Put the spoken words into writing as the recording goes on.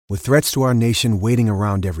With threats to our nation waiting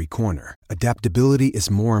around every corner, adaptability is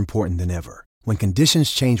more important than ever. When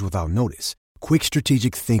conditions change without notice, quick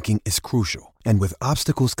strategic thinking is crucial. And with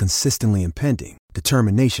obstacles consistently impending,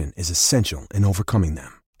 determination is essential in overcoming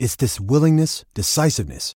them. It's this willingness,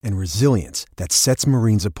 decisiveness, and resilience that sets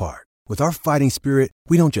Marines apart. With our fighting spirit,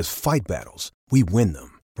 we don't just fight battles, we win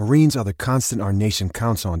them. Marines are the constant our nation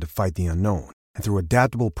counts on to fight the unknown. And through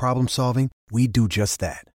adaptable problem solving, we do just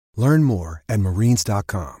that. Learn more at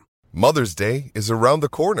marines.com. Mother's Day is around the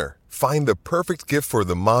corner. Find the perfect gift for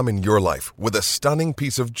the mom in your life with a stunning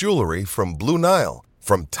piece of jewelry from Blue Nile.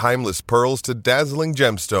 From timeless pearls to dazzling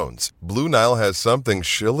gemstones, Blue Nile has something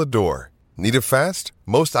she'll adore. Need it fast?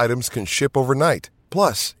 Most items can ship overnight.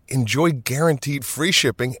 Plus, enjoy guaranteed free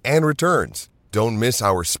shipping and returns. Don't miss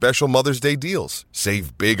our special Mother's Day deals.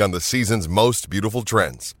 Save big on the season's most beautiful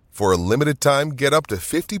trends. For a limited time, get up to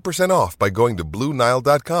 50% off by going to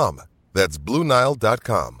BlueNile.com. That's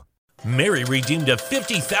BlueNile.com. Mary redeemed a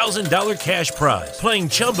 $50,000 cash prize playing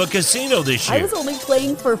Chumba Casino this year. I was only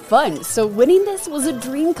playing for fun, so winning this was a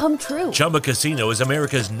dream come true. Chumba Casino is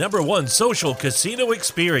America's #1 social casino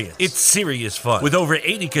experience. It's serious fun. With over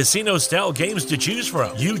 80 casino-style games to choose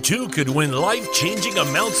from, you too could win life-changing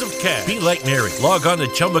amounts of cash. Be like Mary. Log on to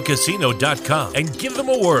ChumbaCasino.com and give them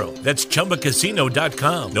a whirl. That's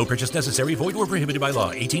ChumbaCasino.com. No purchase necessary. Void where prohibited by law.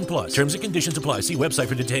 18 plus. Terms and conditions apply. See website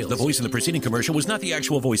for details. The voice in the preceding commercial was not the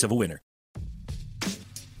actual voice of a winner.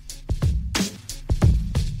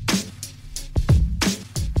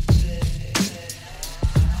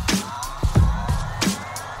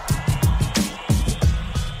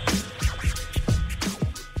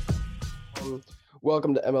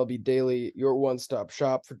 Welcome to MLB Daily, your one-stop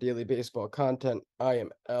shop for daily baseball content. I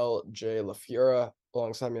am LJ LaFura.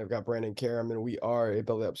 Alongside me, I've got Brandon Karam, and we are a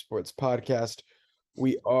Belly Up Sports podcast.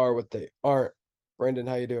 We are what they aren't. Brandon,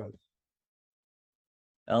 how you doing?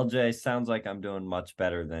 LJ, sounds like I'm doing much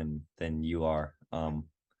better than you are.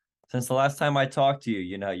 Since the last time I talked to you,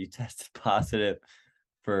 you tested positive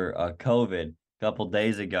for COVID a couple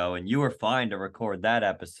days ago, and you were fine to record that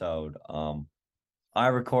episode. I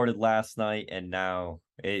recorded last night, and now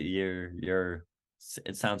it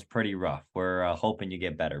sounds pretty rough. We're hoping you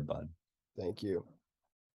get better, bud. Thank you.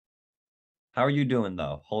 How are you doing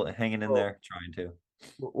though? Hanging in there, trying to.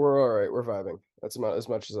 We're all right. We're vibing. That's about as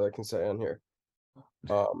much as I can say on here.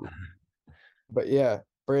 But yeah,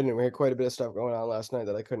 Brandon, we had quite a bit of stuff going on last night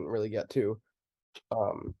that I couldn't really get to.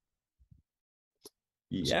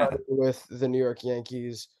 Starting with the New York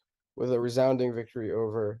Yankees with a resounding victory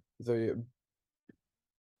over the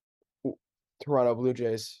Toronto Blue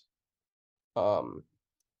Jays. All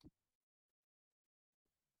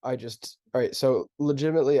right, so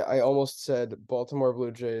legitimately, I almost said Baltimore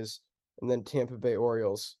Blue Jays and then Tampa Bay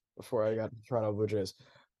Orioles before I got to Toronto Blue Jays.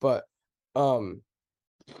 But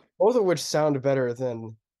both of which sound better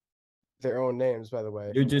than their own names, by the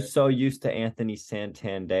way. You're just so used to Anthony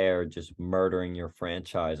Santander just murdering your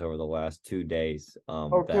franchise over the last 2 days.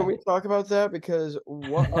 Can we talk about that? Because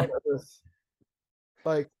what on earth?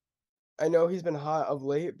 Like, I know he's been hot of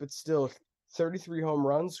late, but still, 33 home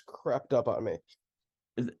runs crept up on me.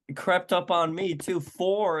 It crept up on me too.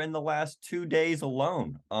 4 in the last 2 days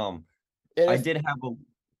alone. I did have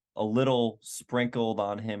a little sprinkled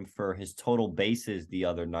on him for his total bases the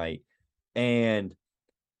other night, and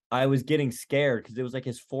I was getting scared because it was like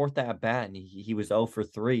his 4th at bat, and he was 0 for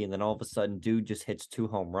 3, and then all of a sudden, dude just hits 2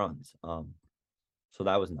 home runs. So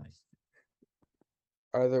that was nice.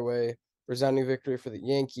 Either way, resounding victory for the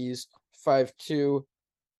Yankees, 5-2.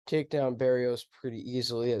 Take down Berrios pretty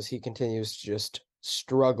easily as he continues to just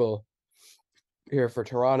struggle here for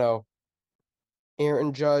Toronto.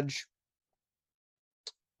 Aaron Judge,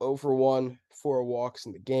 0 for 1, 4 walks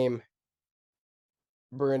in the game.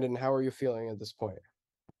 Brandon, how are you feeling at this point?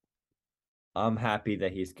 I'm happy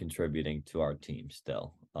that he's contributing to our team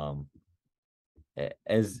still.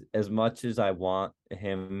 As much as I want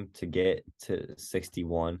him to get to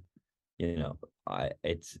 61,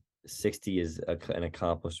 it's 60 is an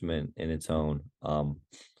accomplishment in its own.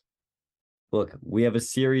 Look, we have a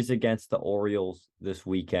series against the Orioles this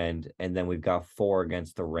weekend, and then we've got 4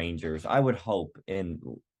 against the Rangers. I would hope in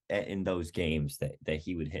those games that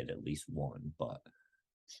he would hit at least 1, but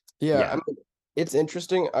yeah. I mean, it's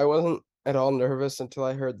interesting. I wasn't at all nervous until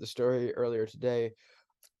I heard the story earlier today.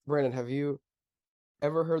 Brandon, have you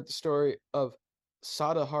ever heard the story of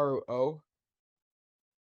Sadaharu O?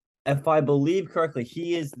 If I believe correctly,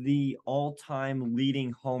 he is the all-time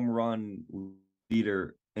leading home run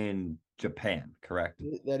leader in Japan, correct?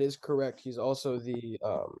 That is correct. He's also the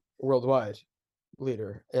worldwide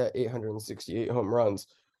leader at 868 home runs.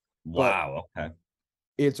 Wow, okay.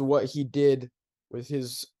 It's what he did with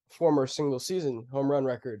his former single season home run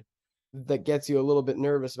record that gets you a little bit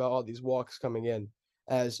nervous about all these walks coming in,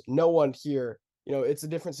 as no one here, it's a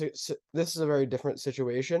different, this is a very different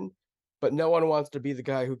situation, but no one wants to be the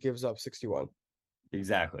guy who gives up 61.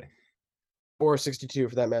 Exactly. Or 62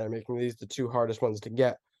 for that matter, making these the two hardest ones to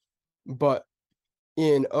get. But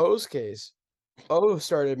in O's case, O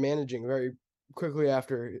started managing very quickly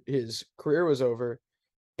after his career was over,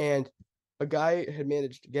 and a guy had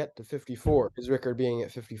managed to get to 54, his record being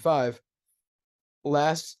at 55.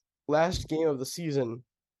 Last game of the season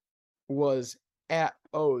was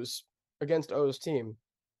against O's team.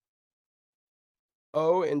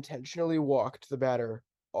 O intentionally walked the batter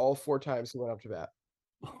all 4 times he went up to bat.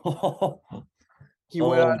 He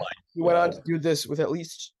went on to do this with at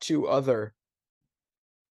least 2 other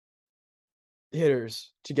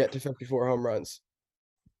hitters to get to 54 home runs,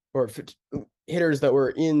 or hitters that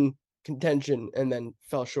were in contention and then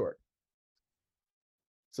fell short.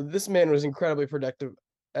 So this man was incredibly productive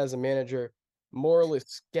as a manager, morally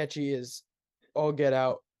sketchy as all get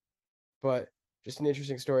out, but just an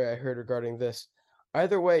interesting story I heard regarding this.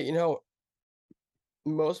 Either way,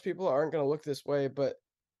 most people aren't going to look this way, but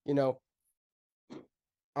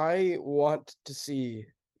I want to see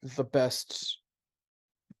the best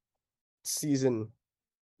season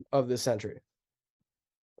of this century,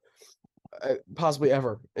 possibly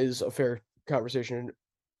ever, is a fair conversation,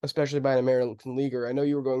 especially by an American leaguer. I know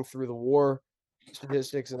you were going through the WAR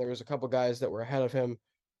statistics, and there was a couple guys that were ahead of him.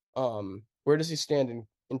 Where does he stand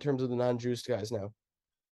in terms of the non-juiced guys now?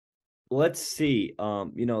 Let's see.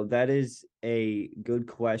 That is a good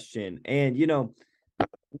question. And,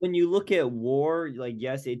 when you look at WAR,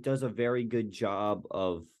 yes, it does a very good job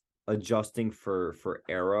of adjusting for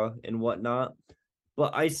era and whatnot.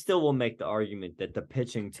 But I still will make the argument that the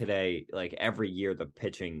pitching today, every year, the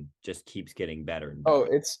pitching just keeps getting better and better. Oh,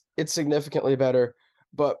 it's significantly better.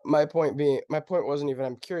 But my point wasn't even,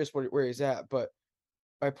 I'm curious where he's at, but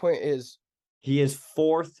my point is, he is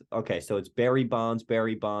 4th. Okay, so it's Barry Bonds,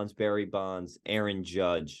 Aaron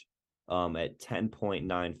Judge, at 10.9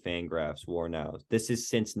 Fangraphs WAR now. This is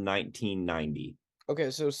since 1990.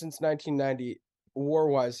 Okay, so since 1990,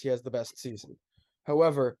 WAR-wise, he has the best season.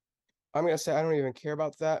 However, I'm going to say I don't even care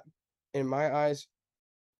about that. In my eyes,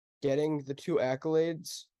 getting the 2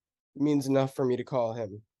 accolades means enough for me to call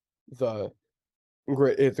him the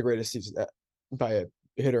greatest season by a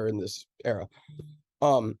hitter in this era.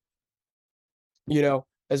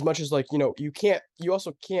 As much as you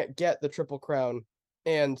also can't get the Triple Crown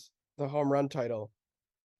and the home run title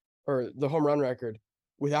or the home run record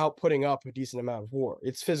without putting up a decent amount of WAR.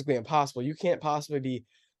 It's physically impossible. You can't possibly be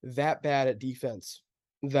that bad at defense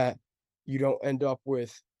that you don't end up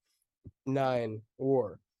with 9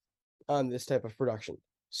 WAR on this type of production.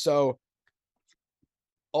 So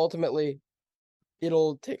ultimately,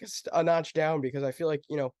 it'll take a notch down, because I feel like,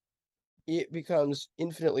 it becomes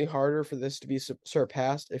infinitely harder for this to be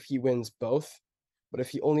surpassed if he wins both. But if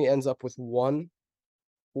he only ends up with 1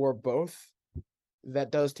 or both,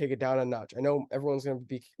 that does take it down a notch. I know everyone's going to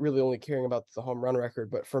be really only caring about the home run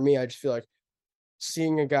record, but for me, I just feel like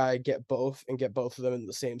seeing a guy get both and get both of them in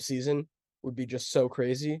the same season would be just so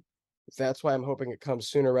crazy. That's why I'm hoping it comes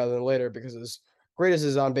sooner rather than later, because as great as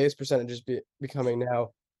his on-base percentage is becoming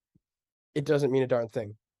now, it doesn't mean a darn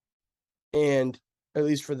thing. And at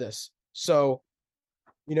least for this. So,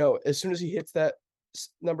 as soon as he hits that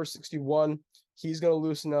number 61, he's going to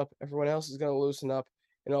loosen up. Everyone else is going to loosen up.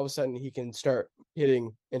 And all of a sudden, he can start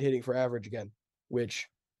hitting for average again, which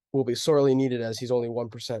will be sorely needed, as he's only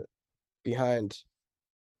 1% behind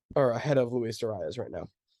or ahead of Luis Arias right now.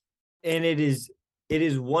 And it is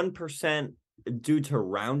 1% due to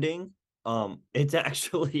rounding. It's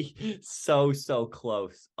actually so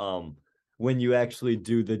close. When you actually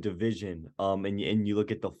do the division, and you look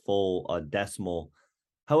at the full decimal.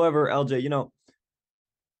 However, LJ,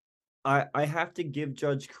 I have to give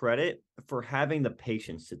Judge credit for having the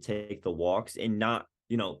patience to take the walks and not,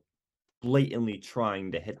 blatantly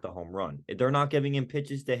trying to hit the home run. If they're not giving him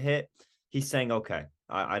pitches to hit, he's saying, okay,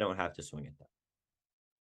 I don't have to swing at that.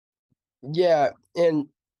 Yeah, and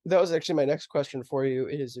that was actually my next question for you,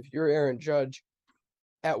 is if you're Aaron Judge,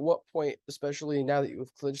 at what point, especially now that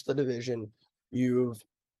you've clinched the division, you've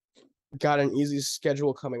got an easy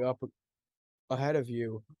schedule coming up ahead of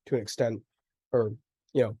you to an extent, or,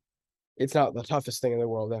 it's not the toughest thing in the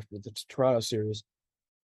world after the Toronto series.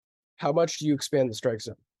 How much do you expand the strike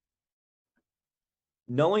zone?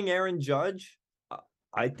 Knowing Aaron Judge,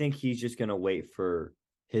 I think he's just going to wait for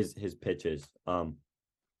his pitches.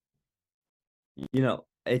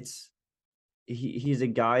 He's a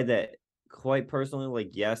guy that, quite personally,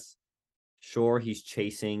 yes, sure, he's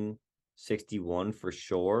chasing 61 for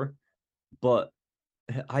sure, but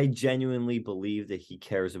I genuinely believe that he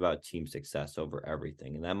cares about team success over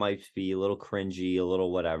everything. And that might be a little cringy, a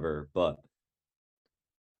little whatever, but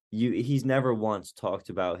he's never once talked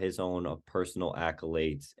about his own personal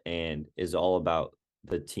accolades and is all about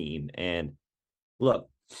the team. And look,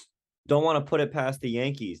 don't want to put it past the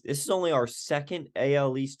Yankees. This is only our second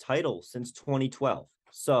AL East title since 2012.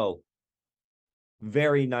 So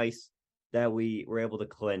very nice that we were able to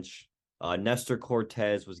clinch. Nestor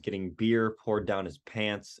Cortez was getting beer poured down his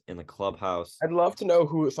pants in the clubhouse. I'd love to know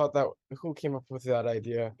who came up with that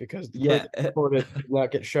idea, because the Yeah, did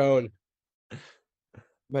not get shown.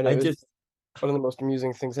 But it was one of the most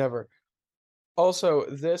amusing things ever. Also,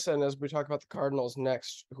 this, and as we talk about the Cardinals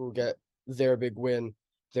next, who get their big win,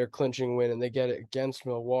 their clinching win, and they get it against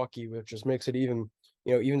Milwaukee, which just makes it even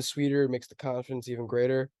sweeter, makes the confidence even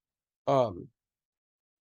greater.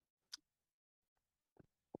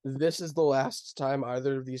 This is the last time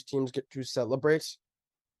either of these teams get to celebrate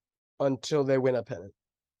until they win a pennant.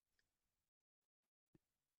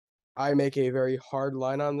 I make a very hard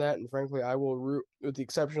line on that, and frankly, I will root, with the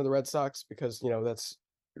exception of the Red Sox, because that's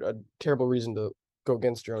a terrible reason to go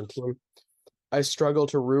against your own team. I struggle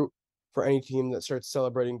to root for any team that starts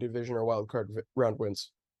celebrating division or wild card round wins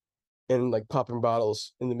and like popping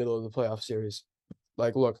bottles in the middle of the playoff series.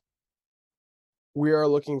 Like, look, we are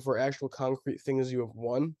looking for actual concrete things you have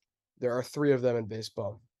won. There are 3 of them in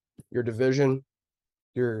baseball: your division,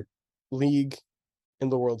 your league,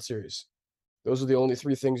 and the World Series. Those are the only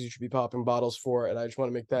 3 things you should be popping bottles for. And I just want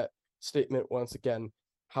to make that statement once again,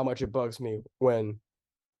 how much it bugs me when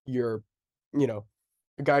you're, a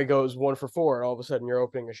guy goes 1 for 4 and all of a sudden you're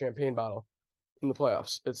opening a champagne bottle in the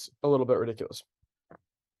playoffs. It's a little bit ridiculous.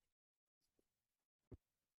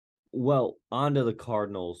 Well, on to the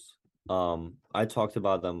Cardinals. I talked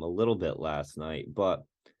about them a little bit last night, but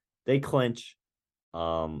they clinch,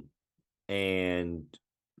 and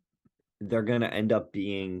they're going to end up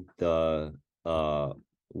being the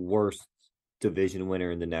worst division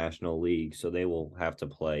winner in the National League, so they will have to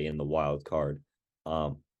play in the wild card.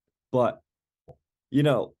 But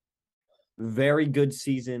very good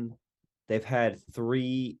season. They've had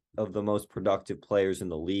 3 of the most productive players in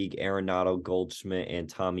the league: Arenado, Goldschmidt, and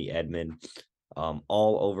Tommy Edman,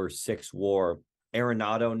 all over 6 WAR.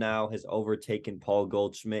 Arenado now has overtaken Paul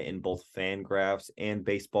Goldschmidt in both Fangraphs and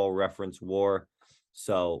Baseball Reference WAR.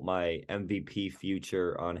 So my MVP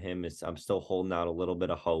future on him is, I'm still holding out a little bit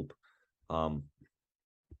of hope.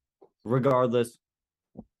 Regardless,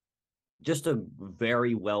 just a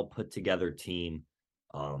very well put together team.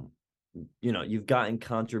 You've gotten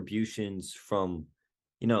contributions from,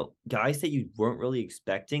 guys that you weren't really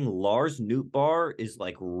expecting. Lars Nootbaar is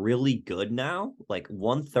like really good now, like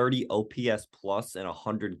 130 OPS plus and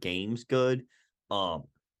 100 games good.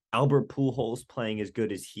 Albert Pujols playing as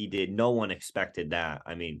good as he did. No one expected that.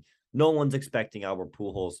 I mean, no one's expecting Albert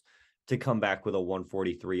Pujols to come back with a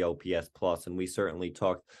 143 OPS plus, and we certainly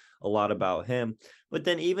talked a lot about him. But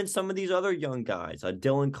then even some of these other young guys,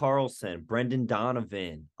 Dylan Carlson, Brendan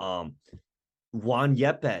Donovan, Juan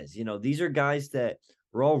Yepes, these are guys that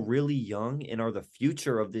are all really young and are the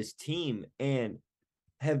future of this team and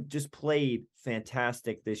have just played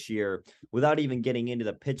fantastic this year without even getting into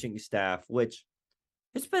the pitching staff, which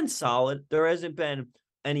it's been solid. There hasn't been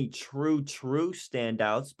any true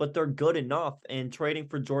standouts, but they're good enough. And trading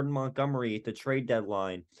for Jordan Montgomery at the trade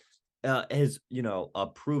deadline has,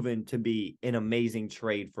 proven to be an amazing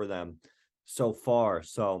trade for them so far.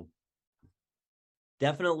 So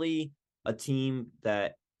definitely a team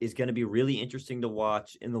that is going to be really interesting to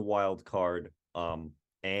watch in the wild card.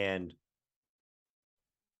 And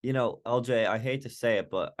LJ, I hate to say it,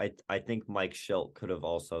 but I think Mike Shildt could have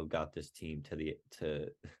also got this team to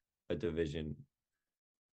a division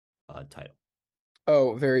title.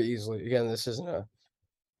 Oh, very easily. Again, this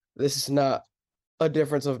is not a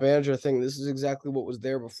difference of manager thing. This is exactly what was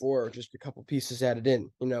there before, just a couple pieces added in.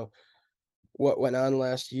 What went on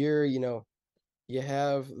last year, you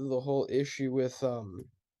have the whole issue with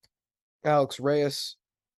Alex Reyes,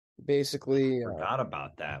 basically. I forgot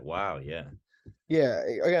about that. Wow, yeah. Yeah,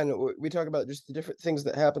 again, we talk about just the different things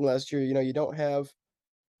that happened last year. You don't have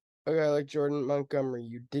a guy like Jordan Montgomery.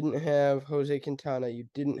 You didn't have Jose Quintana. You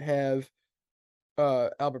didn't have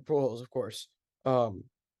Albert Pujols, of course. Corey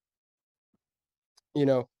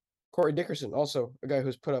Dickerson, also a guy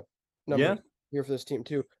who's put up numbers here for this team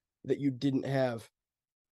too, that you didn't have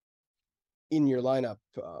in your lineup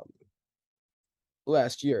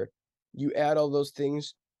last year. You add all those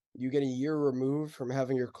things, you get a year removed from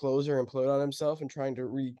having your closer implode on himself and trying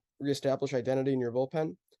to reestablish identity in your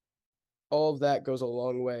bullpen. All of that goes a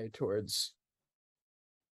long way towards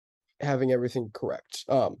having everything correct.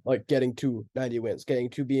 Like getting to 90 wins, getting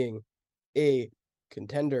to being a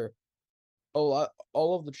contender. All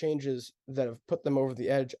of the changes that have put them over the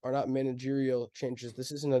edge are not managerial changes.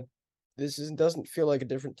 This doesn't feel like a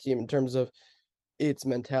different team in terms of its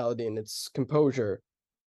mentality and its composure.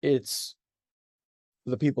 It's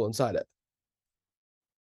the people inside it.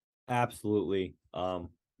 Absolutely.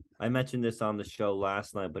 I mentioned this on the show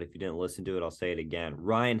last night, but if you didn't listen to it, I'll say it again.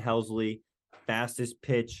 Ryan Helsley, fastest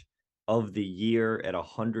pitch of the year at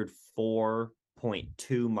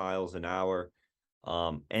 104.2 miles an hour.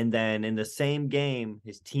 And then in the same game,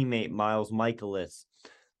 his teammate Miles Michaelis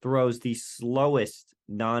throws the slowest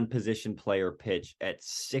non-position player pitch at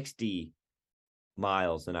 60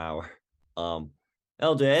 miles an hour.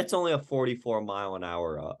 LJ, it's only a 44 mile an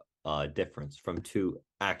hour difference from two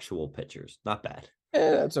actual pitchers. Not bad.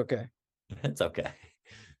 That's okay. That's okay.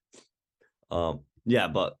 Yeah,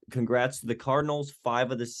 but congrats to the Cardinals.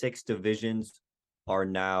 5 of the 6 divisions are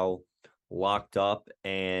now locked up,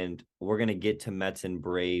 and we're gonna get to Mets and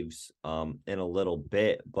Braves in a little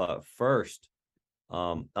bit. But first,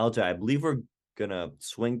 LJ, I believe we're gonna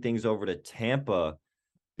swing things over to Tampa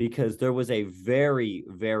because there was a very,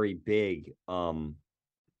 very big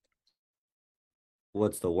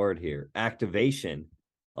what's the word here? Activation.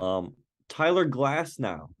 Tyler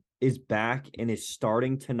Glasnow is back and is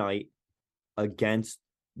starting tonight against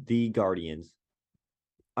the Guardians.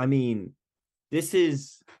 I mean, this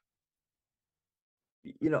is,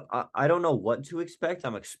 I don't know what to expect.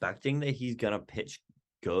 I'm expecting that he's gonna pitch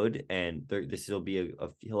good, and this will be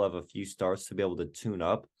he'll have a few starts to be able to tune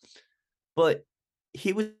up. But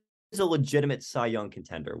he was a legitimate Cy Young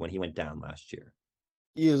contender when he went down last year.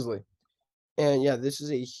 Easily. And yeah, this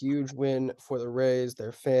is a huge win for the Rays,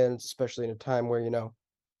 their fans, especially in a time where,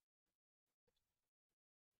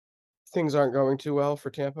 things aren't going too well for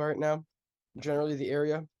Tampa right now. Generally, the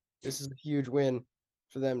area, this is a huge win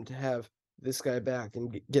for them to have this guy back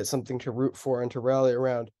and get something to root for and to rally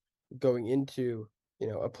around going into,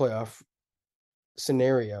 a playoff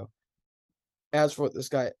scenario. As for what this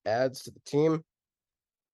guy adds to the team,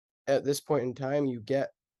 at this point in time, you get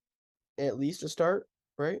at least a start,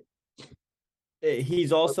 right?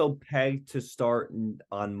 He's also pegged to start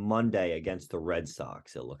on Monday against the Red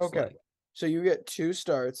Sox, it looks like. So you get 2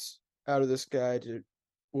 starts out of this guy to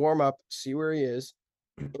warm up, see where he is.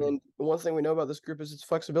 And one thing we know about this group is its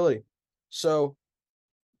flexibility. So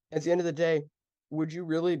at the end of the day, would you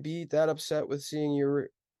really be that upset with seeing your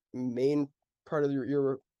main part of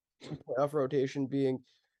your playoff rotation being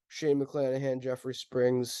Shane McClanahan, Jeffrey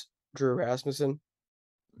Springs, Drew Rasmussen?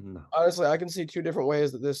 No. Honestly, I can see 2 different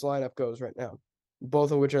ways that this lineup goes right now,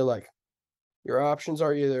 both of which I like. Your options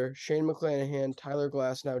are either Shane McClanahan, Tyler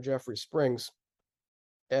Glasnow, Jeffrey Springs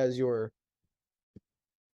as your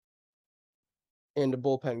and a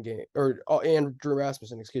bullpen game, and Drew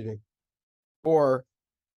Rasmussen, excuse me. Or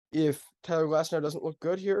if Tyler Glasnow doesn't look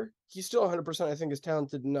good here, he's still 100%, I think, is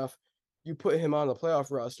talented enough. You put him on the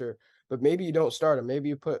playoff roster, but maybe you don't start him. Maybe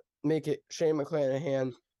you make it Shane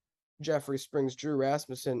McClanahan, Jeffrey Springs, Drew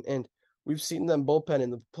Rasmussen, and we've seen them bullpen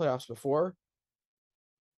in the playoffs before.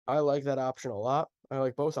 I like that option a lot. I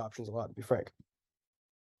like both options a lot, to be frank.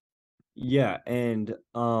 Yeah, and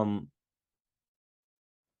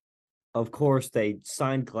of course they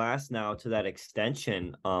signed Glasnow to that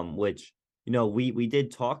extension, which we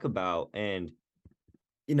did talk about, and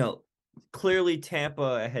clearly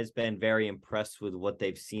Tampa has been very impressed with what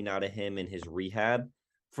they've seen out of him in his rehab.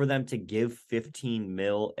 For them to give 15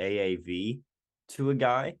 mil AAV to a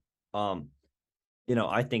guy,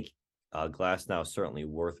 I think Glasnow is certainly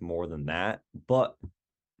worth more than that. But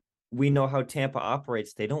we know how Tampa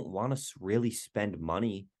operates. They don't want to really spend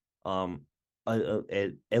money,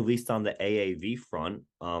 at least on the AAV front.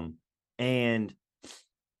 And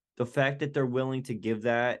the fact that they're willing to give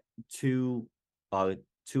that to a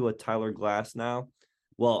Tyler Glasnow,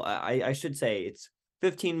 well, I should say it's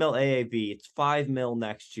 15 mil AAV, it's 5 mil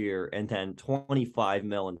next year, and then 25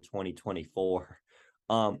 mil in 2024.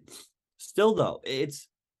 Still though, it's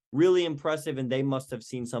really impressive, and they must have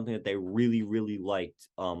seen something that they really, really liked.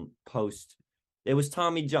 Post, it was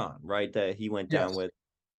Tommy John, right? That he went down with.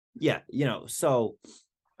 Yeah, so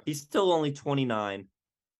he's still only 29.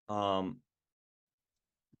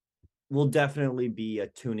 We'll definitely be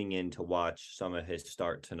tuning in to watch some of his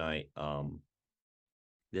start tonight.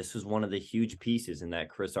 This was one of the huge pieces in that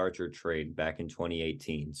Chris Archer trade back in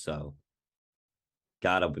 2018. So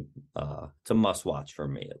it's a must watch for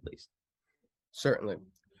me, at least. Certainly.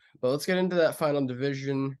 Well, let's get into that final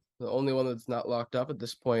division, the only one that's not locked up at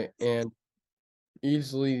this point, and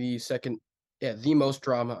easily the most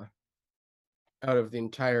drama out of the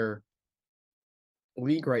entire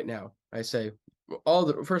league right now, I say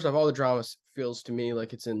first off, all the drama feels to me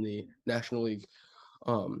like it's in the National League.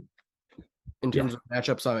 In terms of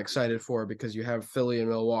matchups, I'm excited for because you have Philly and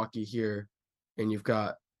Milwaukee here, and you've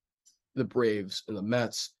got the Braves and the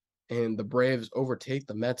Mets, and the Braves overtake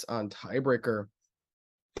the Mets on tiebreaker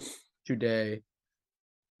today.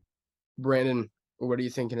 Brandon, what are you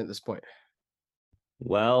thinking at this point?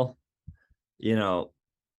 Well,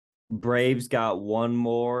 Braves got one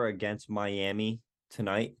more against Miami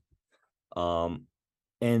tonight. The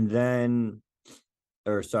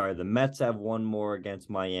Mets have one more against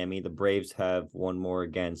Miami. The Braves have one more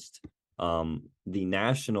against the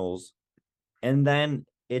Nationals. And then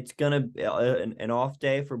it's going to be an off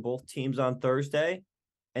day for both teams on Thursday.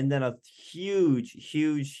 And then a huge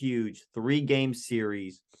 3-game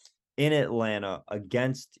series in Atlanta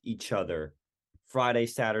against each other Friday,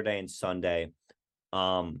 Saturday, and Sunday.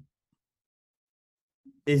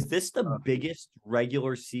 Is this the biggest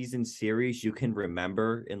regular season series you can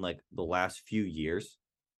remember in like the last few years?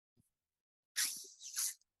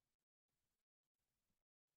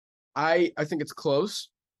 I think it's close.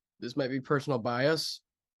 This might be personal bias,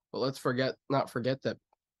 but let's not forget that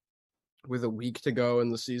with a week to go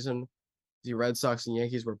in the season, the Red Sox and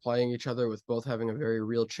Yankees were playing each other with both having a very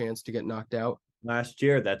real chance to get knocked out. Last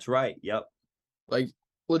year, that's right. Yep. Like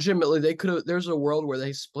legitimately, they could have. There's a world where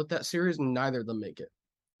they split that series and neither of them make it.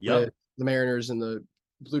 Yep. The Mariners and the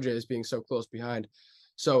Blue Jays being so close behind.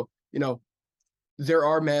 So, there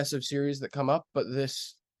are massive series that come up, but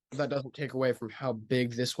that doesn't take away from how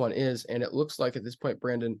big this one is. And it looks like at this point,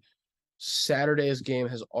 Brandon, Saturday's game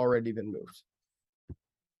has already been moved.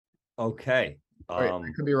 Okay. I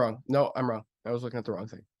could be wrong. No, I'm wrong. I was looking at the wrong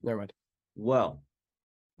thing. Never mind. Well,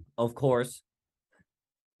 of course,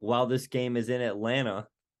 while this game is in Atlanta,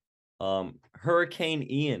 Hurricane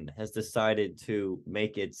Ian has decided to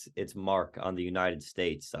make its mark on the United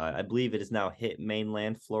States. I believe it has now hit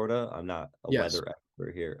mainland Florida. I'm not a weather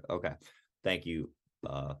expert here. Okay. Thank you,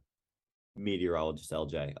 meteorologist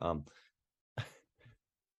LJ.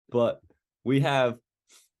 But we have,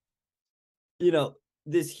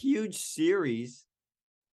 this huge series,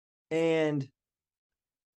 and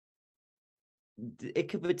it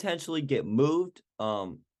could potentially get moved.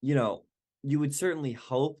 You would certainly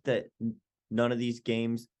hope that none of these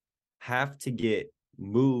games have to get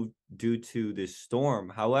moved due to this storm.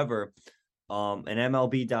 However, an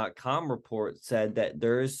MLB.com report said that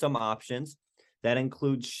there is some options that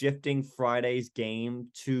include shifting Friday's game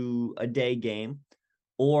to a day game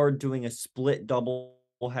or doing a split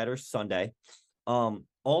doubleheader Sunday.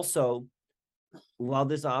 Also, while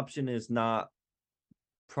this option is not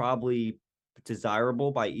probably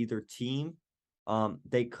desirable by either team,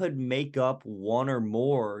 they could make up one or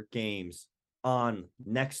more games on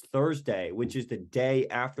next Thursday, which is the day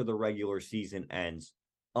after the regular season ends.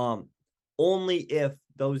 Only if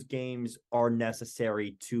those games are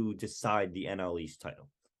necessary to decide the NL East title.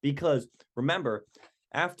 Because remember,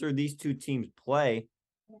 after these two teams play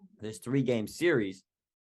this 3-game series,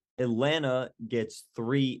 Atlanta gets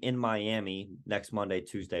 3 in Miami next Monday,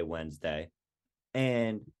 Tuesday, Wednesday.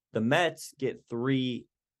 And the Mets get 3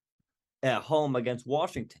 at home against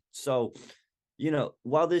Washington. So,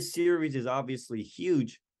 while this series is obviously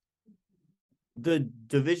huge, the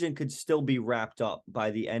division could still be wrapped up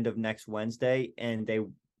by the end of next Wednesday. And they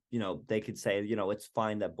could say, it's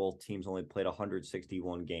fine that both teams only played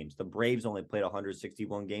 161 games. The Braves only played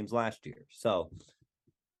 161 games last year. So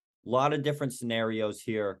a lot of different scenarios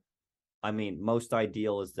here. I mean, most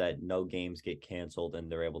ideal is that no games get canceled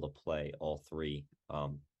and they're able to play all 3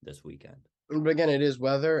 this weekend. But again, it is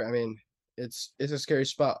weather. I mean, it's a scary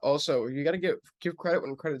spot. Also, you got to give credit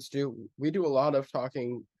when credit's due. We do a lot of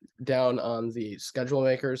talking down on the schedule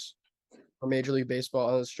makers for Major League Baseball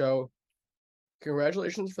on this show.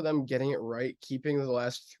 Congratulations for them getting it right, keeping the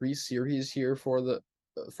last 3 series here for the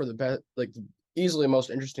bet, like easily most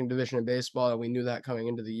interesting division in baseball. And we knew that coming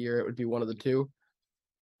into the year, it would be one of the 2.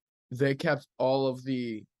 They kept all of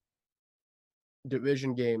the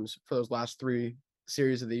division games for those last 3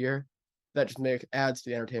 series of the year. That just adds to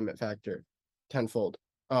the entertainment factor tenfold.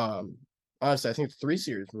 Honestly, I think 3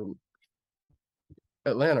 series from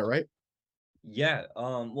Atlanta, right? Yeah.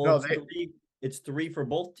 Well, no, it's 3 for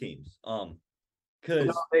both teams.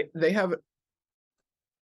 Because they haven't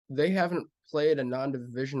played a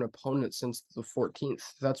non-division opponent since the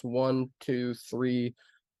 14th. That's 1, 2, 3,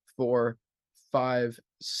 4, 5,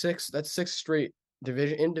 6. That's 6 straight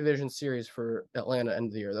division series for Atlanta end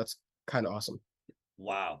of the year. That's kind of awesome.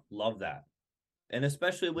 Wow, love that. And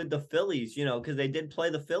especially with the Phillies, because they did play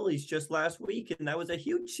the Phillies just last week, and that was a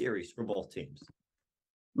huge series for both teams.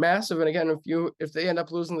 massive. And again, if they end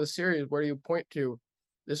up losing the series, where do you point to?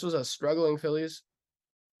 This was a struggling Phillies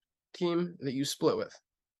team that you split with.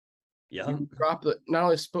 Yeah. You not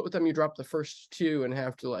only split with them, you drop the first two and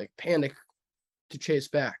have to like panic to chase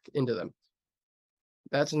back into them.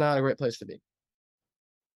 That's not a great place to be.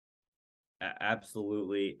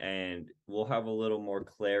 Absolutely. And we'll have a little more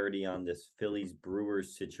clarity on this Phillies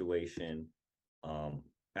Brewers situation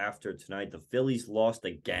after tonight. The Phillies lost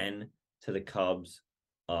again to the Cubs,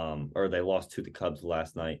 or they lost to the Cubs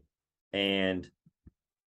last night. And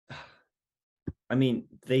I mean,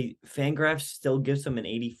 Fangraphs still gives them an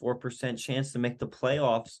 84% chance to make the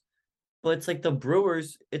playoffs. But it's like the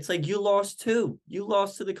Brewers, it's like you lost too. You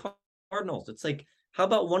lost to the Cardinals. It's like, how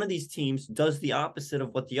about one of these teams does the opposite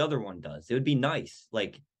of what the other one does? It would be nice,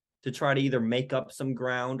 like, to try to either make up some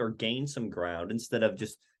ground or gain some ground instead of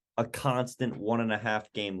just a constant 1.5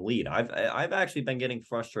 game lead. I've actually been getting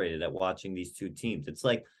frustrated at watching these two teams. It's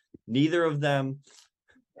like neither of them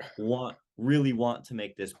really want to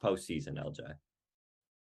make this postseason, LJ.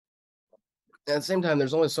 At the same time,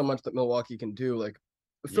 there's only so much that Milwaukee can do. Like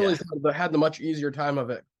the Phillies had the much easier time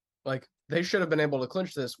of it. Like they should have been able to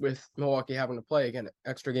clinch this with Milwaukee having to play again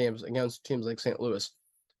extra games against teams like St. Louis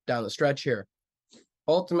down the stretch here.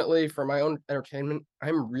 Ultimately, for my own entertainment,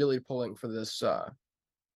 I'm really pulling for this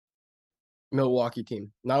Milwaukee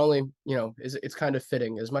team. Not only, it's kind of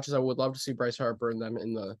fitting. As much as I would love to see Bryce Harper and them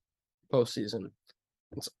in the postseason,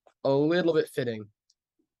 it's a little bit fitting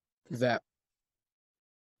that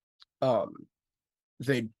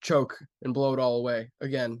they choke and blow it all away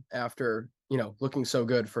again after, looking so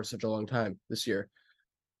good for such a long time this year.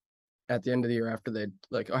 At the end of the year, after they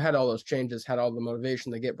I had all those changes, had all the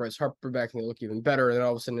motivation, they get Bryce Harper back and they look even better, and then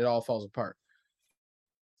all of a sudden it all falls apart.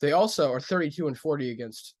 They also are 32-40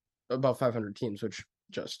 against above 500 teams, which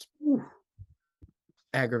just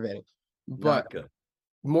aggravating. But good.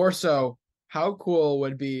 More so, how cool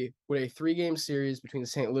would a 3-game series between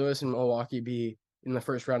St. Louis and Milwaukee be in the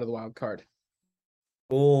first round of the wild card?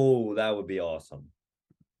 Oh, that would be awesome.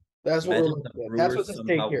 That's what That's what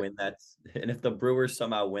somehow win that. And if the Brewers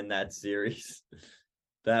somehow win that series,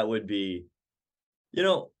 that would be,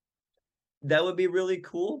 that would be really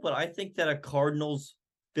cool. But I think that a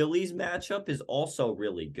Cardinals-Phillies matchup is also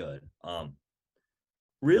really good.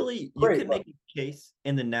 Really, you can make a case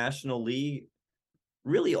in the National League.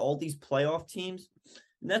 Really, all these playoff teams,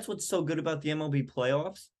 and that's what's so good about the MLB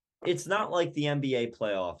playoffs. It's not like the NBA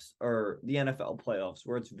playoffs or the NFL playoffs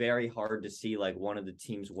where it's very hard to see like one of the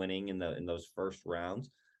teams winning in those first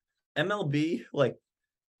rounds. MLB,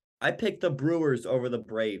 I picked the Brewers over the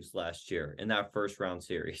Braves last year in that first round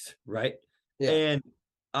series, right? Yeah. And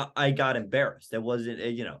I got embarrassed. It wasn't,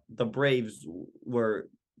 the Braves were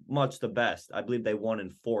much the best. I believe they won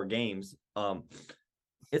in 4 games.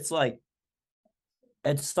 It's like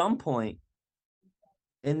at some point,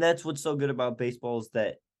 and that's what's so good about baseball is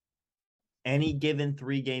that any given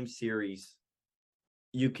 3-game series,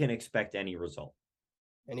 you can expect any result.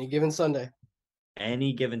 Any given Sunday.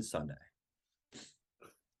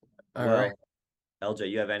 All right. LJ,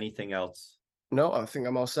 you have anything else? No, I think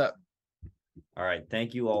I'm all set. All right.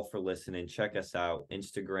 Thank you all for listening. Check us out.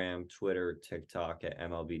 Instagram, Twitter, TikTok at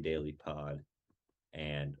MLB Daily Pod.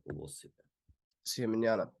 And we'll see you. See you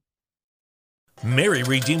mañana. Mary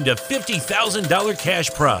redeemed a $50,000 cash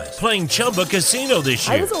prize playing Chumba Casino this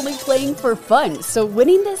year. I was only playing for fun, so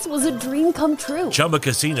winning this was a dream come true. Chumba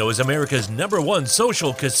Casino is America's #1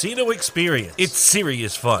 social casino experience. It's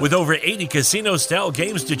serious fun. With over 80 casino-style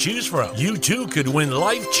games to choose from, you too could win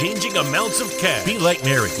life-changing amounts of cash. Be like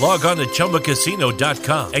Mary. Log on to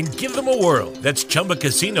ChumbaCasino.com and give them a whirl. That's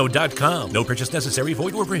ChumbaCasino.com. No purchase necessary.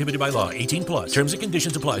 Void or prohibited by law. 18+. Terms and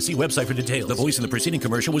conditions apply. See website for details. The voice in the preceding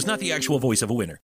commercial was not the actual voice of a winner.